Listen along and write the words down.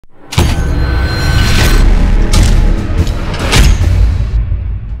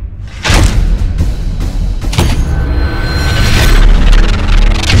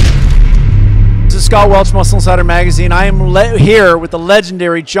Scott Welch, Muscle Insider Magazine. I am here with the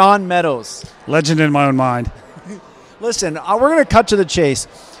legendary John Meadows. Legend in my own mind. Listen, we're going to cut to the chase.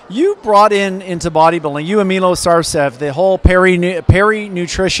 You brought into bodybuilding, you Amino Sarcev, the whole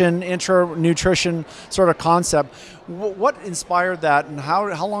peri-nutrition, intra-nutrition sort of concept. What inspired that, and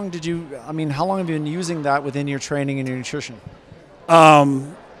how long have you been using that within your training and your nutrition?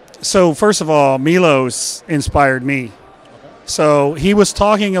 So first of all, Meadows inspired me. Okay. So he was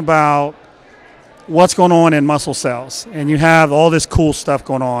talking about what's going on in muscle cells, and you have all this cool stuff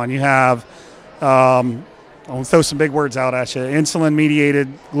going on. You have, I'll throw some big words out at you, insulin-mediated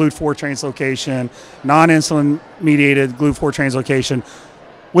GLUT4 translocation, non-insulin-mediated GLUT4 translocation,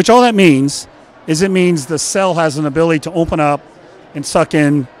 which all that means is it means the cell has an ability to open up and suck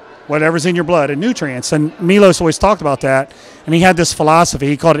in whatever's in your blood and nutrients. And Milos always talked about that, and he had this philosophy.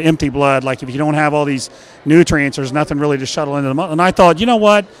 He called it empty blood, like if you don't have all these nutrients, there's nothing really to shuttle into the muscle. And I thought, you know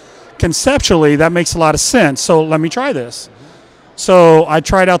what? Conceptually, that makes a lot of sense, so let me try this. So I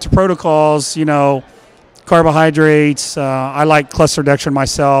tried out the protocols, carbohydrates. I like cluster dextrin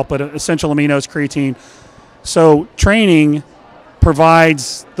myself, but essential aminos, creatine. So training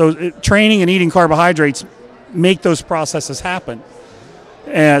provides those. Training and eating carbohydrates make those processes happen.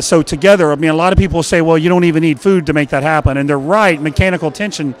 So together, a lot of people say, well, you don't even need food to make that happen. And they're right. Mechanical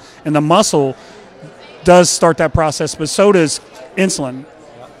tension in the muscle does start that process, but so does insulin.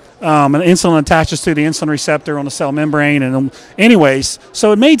 And insulin attaches to the insulin receptor on the cell membrane. And anyways,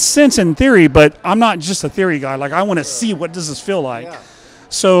 so it made sense in theory, but I'm not just a theory guy. Like, I want to see what does this feel like. Yeah.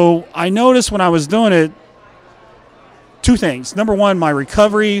 So I noticed when I was doing it, two things. Number one, my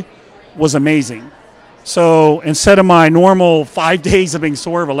recovery was amazing. So instead of my normal 5 days of being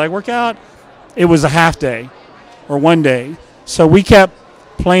sore of a leg workout, it was a half day or 1 day. So we kept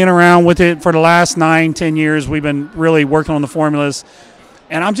playing around with it for the last 9-10 years. We've been really working on the formulas.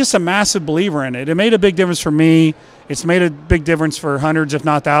 And I'm just a massive believer in it. It made a big difference for me. It's made a big difference for hundreds, if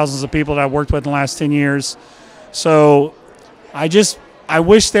not thousands, of people that I've worked with in the last 10 years. So I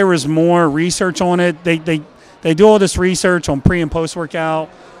wish there was more research on it. They do all this research on pre and post workout,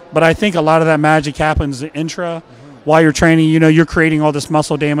 but I think a lot of that magic happens intra while you're training. You're creating all this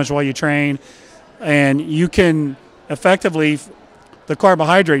muscle damage while you train, and you can effectively. The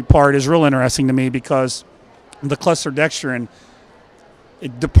carbohydrate part is real interesting to me because the cluster dextrin,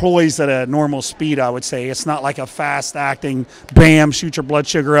 it deploys at a normal speed, I would say. It's not like a fast-acting, bam, shoot your blood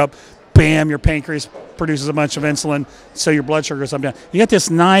sugar up, bam, your pancreas produces a bunch of insulin, so your blood sugar goes up down. You get this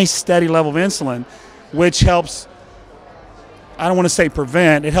nice, steady level of insulin, which helps, I don't want to say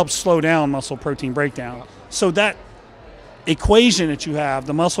prevent, it helps slow down muscle protein breakdown. So that equation that you have,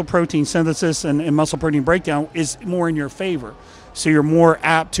 the muscle protein synthesis and muscle protein breakdown, is more in your favor. So you're more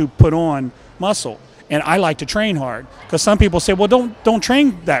apt to put on muscle. And I like to train hard because some people say, well, don't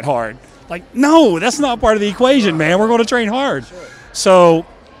train that hard. Like, no, that's not part of the equation, man. We're going to train hard. Sure. So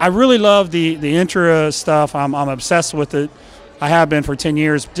I really love the intra stuff. I'm obsessed with it. I have been for 10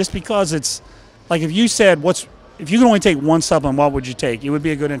 years just because it's like if you said, if you could only take one supplement, what would you take? It would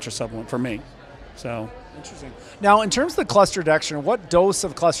be a good intra supplement for me. So interesting. Now, in terms of the cluster dextrin, what dose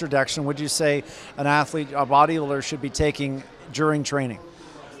of cluster dextrin would you say an athlete, a bodybuilder, should be taking during training?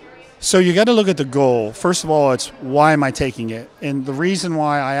 So you got to look at the goal. First of all, it's why am I taking it? And the reason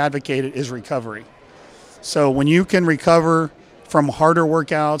why I advocate it is recovery. So when you can recover from harder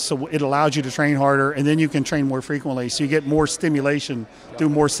workouts, so it allows you to train harder, and then you can train more frequently. So you get more stimulation through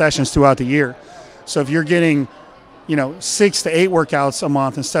more sessions throughout the year. So if you're getting, 6 to 8 workouts a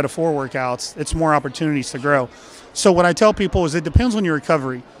month instead of 4 workouts, it's more opportunities to grow. So what I tell people is it depends on your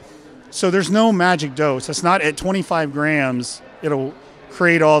recovery. So there's no magic dose. It's not at 25 grams, it'll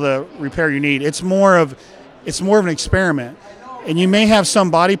create all the repair you need. It's more of an experiment. And you may have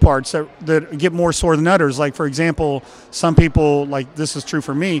some body parts that get more sore than others. Like, for example, some people, like this is true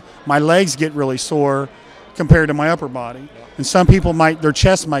for me, my legs get really sore compared to my upper body. And some people their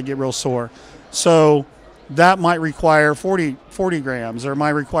chest might get real sore. So that might require 40 grams, or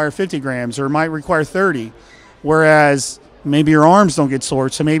might require 50 grams, or might require 30. Whereas maybe your arms don't get sore,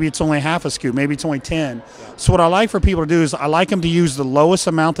 so maybe it's only half a scoop, maybe it's only 10. Yeah. So what I like for people to do is I like them to use the lowest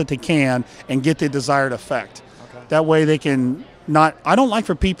amount that they can and get the desired effect. Okay. That way they can I don't like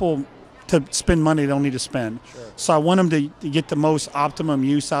for people to spend money they don't need to spend. Sure. So I want them to get the most optimum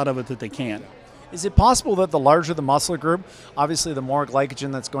use out of it that they can. Is it possible that the larger the muscle group, obviously the more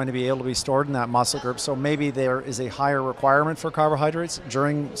glycogen that's going to be able to be stored in that muscle group, so maybe there is a higher requirement for carbohydrates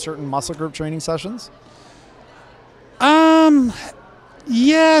during certain muscle group training sessions?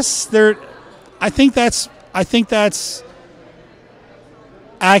 Yes, I think that's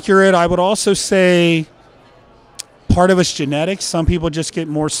accurate. I would also say part of it's genetics. Some people just get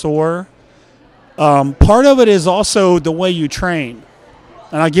more sore. Part of it is also the way you train.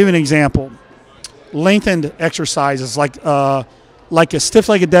 And I'll give you an example. Lengthened exercises like a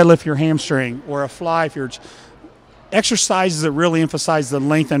stiff-legged deadlift for your hamstring, or a fly if you're exercises that really emphasize the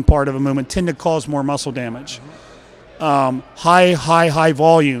lengthened part of a movement tend to cause more muscle damage. High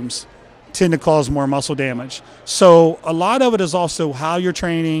volumes tend to cause more muscle damage. So a lot of it is also how you're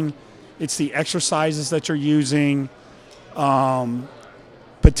training. It's the exercises that you're using.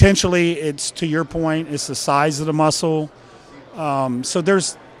 Potentially, it's, to your point, it's the size of the muscle. So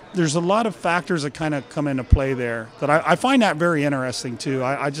there's a lot of factors that kind of come into play there that I find that very interesting too.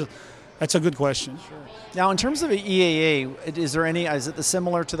 That's a good question. Sure. Now, in terms of an EAA, is it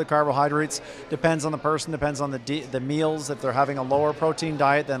similar to the carbohydrates? Depends on the person, depends on the meals. If they're having a lower protein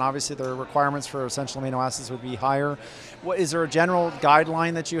diet, then obviously their requirements for essential amino acids would be higher. Is there a general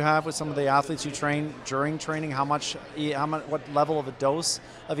guideline that you have with some of the athletes you train during training? What level of a dose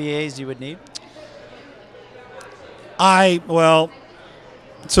of EAAs you would need?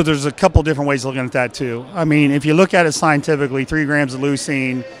 So there's a couple different ways of looking at that too. I mean, if you look at it scientifically, 3 grams of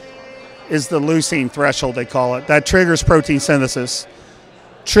leucine is the leucine threshold, they call it. That triggers protein synthesis.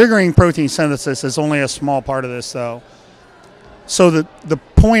 Triggering protein synthesis is only a small part of this, though. So the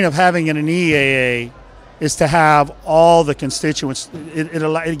point of having an EAA is to have all the constituents.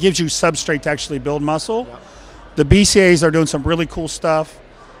 It gives you substrate to actually build muscle. Yeah. The BCAAs are doing some really cool stuff,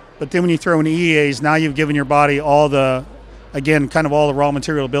 but then when you throw in EAAs, now you've given your body all the raw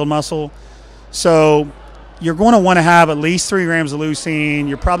material to build muscle. So you're going to want to have at least 3 grams of leucine.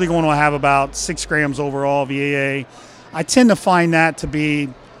 You're probably going to have about 6 grams overall of EAA. I tend to find that to be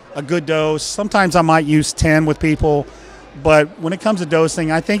a good dose. Sometimes I might use 10 with people, but when it comes to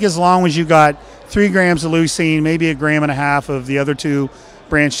dosing, I think as long as you got 3 grams of leucine, maybe 1.5 grams of the other 2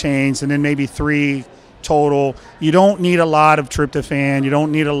 branch chains, and then maybe 3 total. You don't need a lot of tryptophan. You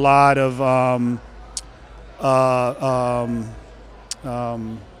don't need a lot of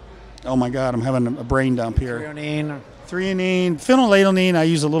oh my God, I'm having a brain dump here. Threonine, phenylalanine. I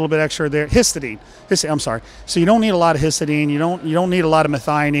use a little bit extra there. Histidine. I'm sorry. So you don't need a lot of histidine. You don't need a lot of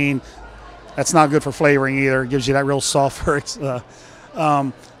methionine. That's not good for flavoring either. It gives you that real sulfur.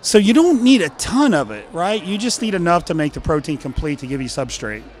 So you don't need a ton of it, right? You just need enough to make the protein complete to give you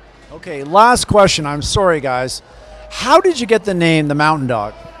substrate. Okay, last question. I'm sorry, guys. How did you get the name the Mountain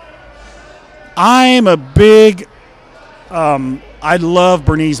Dog? I'm a big I love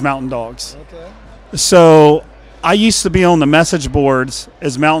Bernese Mountain Dogs. Okay. So I used to be on the message boards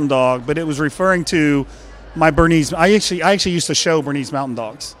as Mountain Dog, but it was referring to my Bernese. I actually used to show Bernese Mountain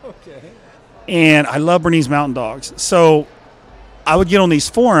Dogs. Okay. And I love Bernese Mountain Dogs. So I would get on these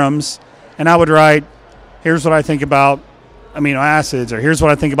forums and I would write, here's what I think about amino acids, or here's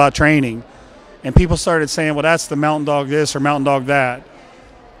what I think about training. And people started saying, well, that's the Mountain Dog this or Mountain Dog that.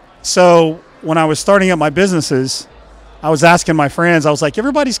 So when I was starting up my businesses, I was asking my friends, I was like,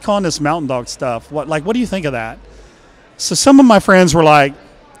 everybody's calling this Mountain Dog stuff. What do you think of that? So some of my friends were like,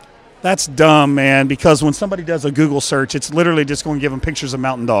 that's dumb, man, because when somebody does a Google search, it's literally just going to give them pictures of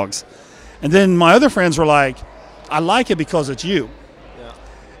mountain dogs. And then my other friends were like, I like it because it's you. Yeah.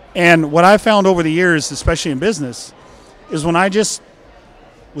 And what I found over the years, especially in business, is when I just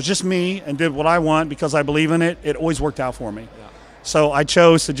was just me and did what I want because I believe in it, it always worked out for me. Yeah. So I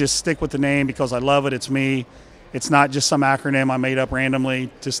chose to just stick with the name because I love it. It's me. It's not just some acronym I made up randomly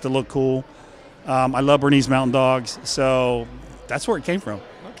just to look cool. I love Bernese Mountain Dogs, so that's where it came from.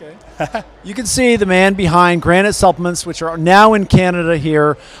 Okay. You can see the man behind Granite Supplements, which are now in Canada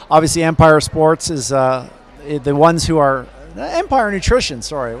here. Obviously, Empire Sports is the ones who are Empire Nutrition.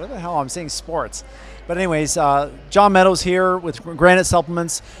 Sorry, what the hell? I'm saying sports. But anyways, John Meadows here with Granite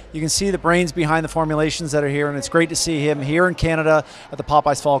Supplements. You can see the brains behind the formulations that are here, and it's great to see him here in Canada at the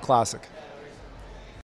Popeyes Fall Classic.